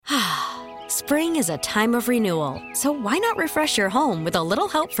Spring is a time of renewal, so why not refresh your home with a little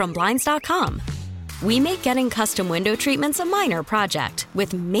help from Blinds.com? We make getting custom window treatments a minor project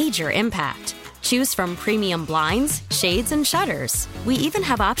with major impact. Choose from premium blinds, shades, and shutters. We even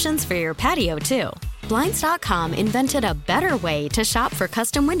have options for your patio, too. Blinds.com invented a better way to shop for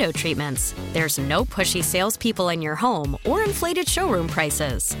custom window treatments. There's no pushy salespeople in your home or inflated showroom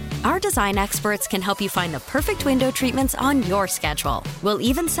prices. Our design experts can help you find the perfect window treatments on your schedule. We'll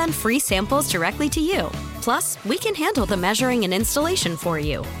even send free samples directly to you. Plus, we can handle the measuring and installation for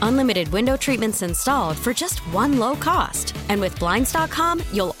you. Unlimited window treatments installed for just one low cost. And with Blinds.com,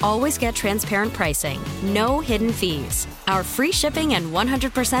 you'll always get transparent pricing. No hidden fees. Our free shipping and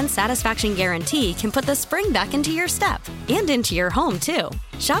 100% satisfaction guarantee can put the spring back into your step and into your home, too.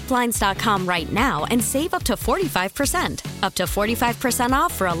 Shop Blinds.com right now and save up to 45%. Up to 45%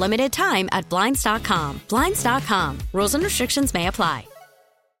 off for a limited time at Blinds.com. Blinds.com. Rules and restrictions may apply.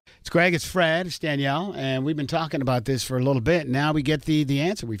 It's Greg, it's Fred, it's Danielle, and we've been talking about this for a little bit. Now we get the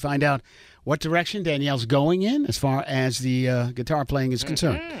answer. We find out what direction Danielle's going in as far as the guitar playing is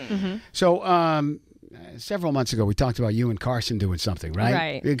concerned. Mm-hmm. So several months ago, we talked about you and Carson doing something, right?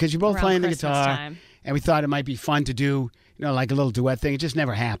 Right. Because you're both Around playing the Christmas guitar, time. and we thought it might be fun to do, like a little duet thing. It just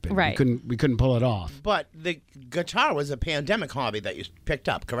never happened. Right. We couldn't pull it off. But the guitar was a pandemic hobby that you picked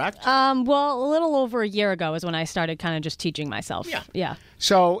up, correct? Well, a little over a year ago is when I started kind of just teaching myself. Yeah.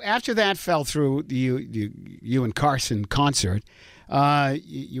 So after that fell through, you and Carson concert,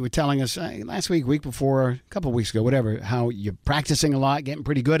 you were telling us last week before, a couple of weeks ago, whatever, how you're practicing a lot, getting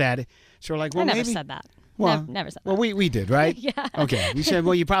pretty good at it. So we're like, well, I never maybe said that. Well, never said that. Well, we did, right? Yeah. Okay. You said,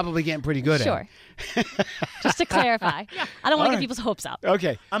 well, you're probably getting pretty good at it. Sure. Just to clarify. I don't want to get people's hopes up.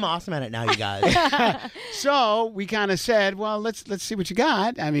 Okay. I'm awesome at it now, you guys. So we kind of said, well, let's see what you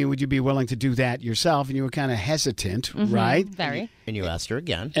got. I mean, would you be willing to do that yourself? And you were kind of hesitant, right? Very. And you asked her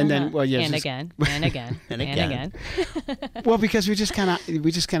again. And then, well, yes. And again. And again. And And again. Well, because we just kind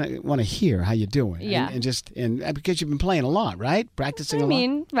of want to hear how you're doing. Yeah. And because you've been playing a lot, right? Practicing a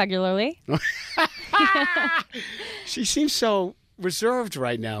lot. Regularly. She seems so reserved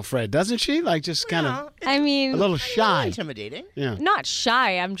right now, Fred, doesn't she? Like just kind of I mean, a little shy. Intimidating. Yeah. not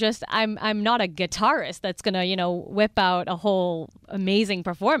shy. I'm not a guitarist that's going to, whip out a whole amazing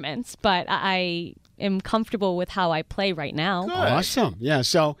performance, but I am comfortable with how I play right now. Good. Awesome. Yeah.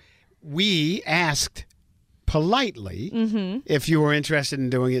 So we asked politely if you were interested in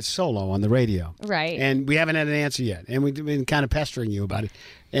doing it solo on the radio. Right. And we haven't had an answer yet. And we've been kind of pestering you about it.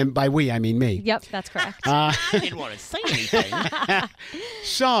 And by we, I mean me. Yep, that's correct. I didn't want to say anything.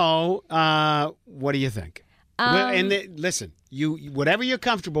 So, what do you think? Listen, whatever you're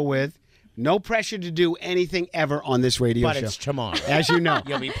comfortable with, no pressure to do anything ever on this radio show. But it's tomorrow. As you know.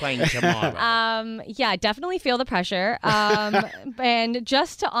 You'll be playing tomorrow. Yeah, I definitely feel the pressure. And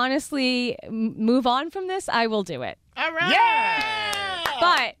just to honestly move on from this, I will do it. All right. Yeah!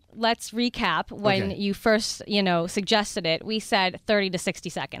 But let's recap. When Okay. you first, suggested it, we said 30 to 60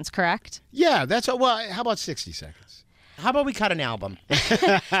 seconds, correct? Yeah, that's well, how about 60 seconds? How about we cut an album?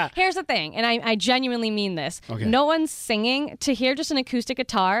 Here's the thing, and I genuinely mean this. Okay. No one's singing. To hear just an acoustic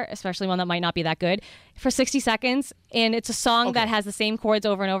guitar, especially one that might not be that good, for 60 seconds, and it's a song that has the same chords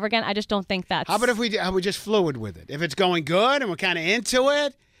over and over again, I just don't think that's... How about if we just fluid with it? If it's going good and we're kind of into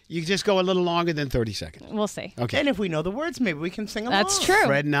it, you just go a little longer than 30 seconds. We'll see. Okay. And if we know the words, maybe we can sing along. That's true.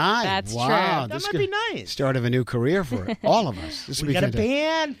 Fred and I. That's wow, true. That this might could be nice. Start of a new career for all of us. This would We be got a fantastic.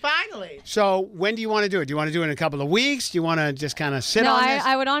 band, finally. So when do you want to do it? Do you want to do it in a couple of weeks? Do you want to just kind of sit No, on this?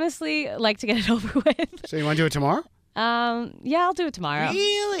 I would honestly like to get it over with. So you want to do it tomorrow? Yeah, I'll do it tomorrow.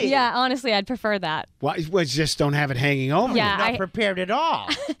 Really? Yeah, honestly, I'd prefer that. Well, just don't have it hanging over. Yeah. Not prepared at all.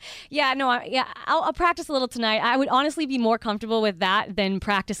 Yeah, no, I'll practice a little tonight. I would honestly be more comfortable with that than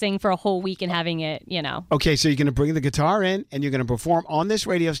practicing for a whole week and having it, Okay, so you're going to bring the guitar in and you're going to perform on this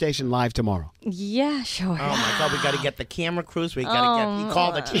radio station live tomorrow. Yeah, sure. Oh my God, we got to get the camera crews. We got to you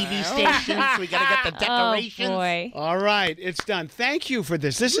call the TV stations. We got to get the decorations. Oh, boy. All right, it's done. Thank you for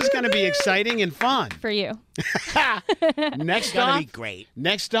this. This is going to be exciting and fun. For you. Next It's gonna up, be great.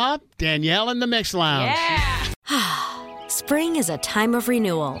 Next up, Danielle in the Mix Lounge. Yeah. Spring is a time of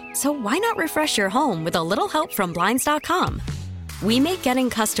renewal, so why not refresh your home with a little help from Blinds.com? We make getting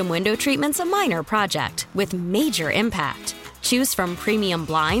custom window treatments a minor project with major impact. Choose from premium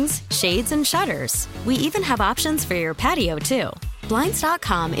blinds, shades, and shutters. We even have options for your patio, too.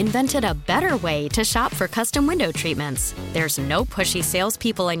 Blinds.com invented a better way to shop for custom window treatments. There's no pushy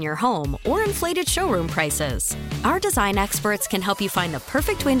salespeople in your home or inflated showroom prices. Our design experts can help you find the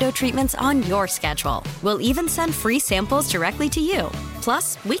perfect window treatments on your schedule. We'll even send free samples directly to you.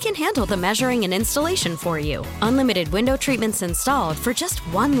 Plus, we can handle the measuring and installation for you. Unlimited window treatments installed for just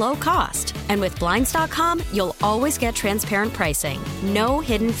one low cost. And with Blinds.com, you'll always get transparent pricing. No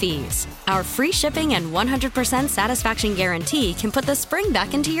hidden fees. Our free shipping and 100% satisfaction guarantee can put the spring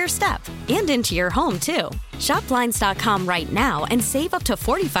back into your step and into your home, too. Shop Blinds.com right now and save up to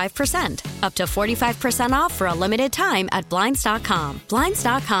 45%. Up to 45% off for a limited time at Blinds.com.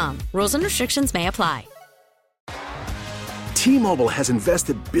 Blinds.com. Rules and restrictions may apply. T-Mobile has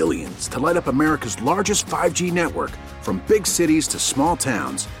invested billions to light up America's largest 5G network, from big cities to small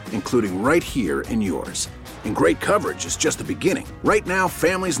towns, including right here in yours. And great coverage is just the beginning. Right now,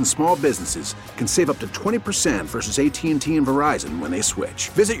 families and small businesses can save up to 20% versus AT&T and Verizon when they switch.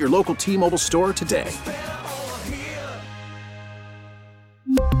 Visit your local T-Mobile store today.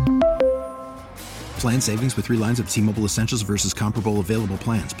 Plan savings with 3 lines of T-Mobile Essentials versus comparable available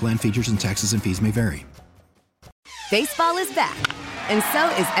plans. Plan features and taxes and fees may vary. Baseball is back, and so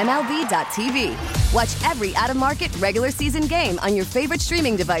is MLB.tv. Watch every out-of-market regular season game on your favorite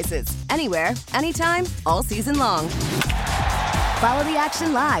streaming devices, anywhere, anytime, all season long. Follow the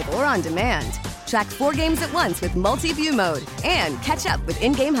action live or on demand. Track 4 games at once with multi-view mode and catch up with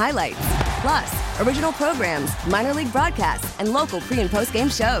in-game highlights. Plus, original programs, minor league broadcasts, and local pre- and post-game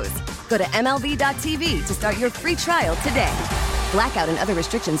shows. Go to MLB.tv to start your free trial today. Blackout and other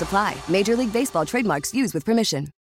restrictions apply. Major League Baseball trademarks used with permission.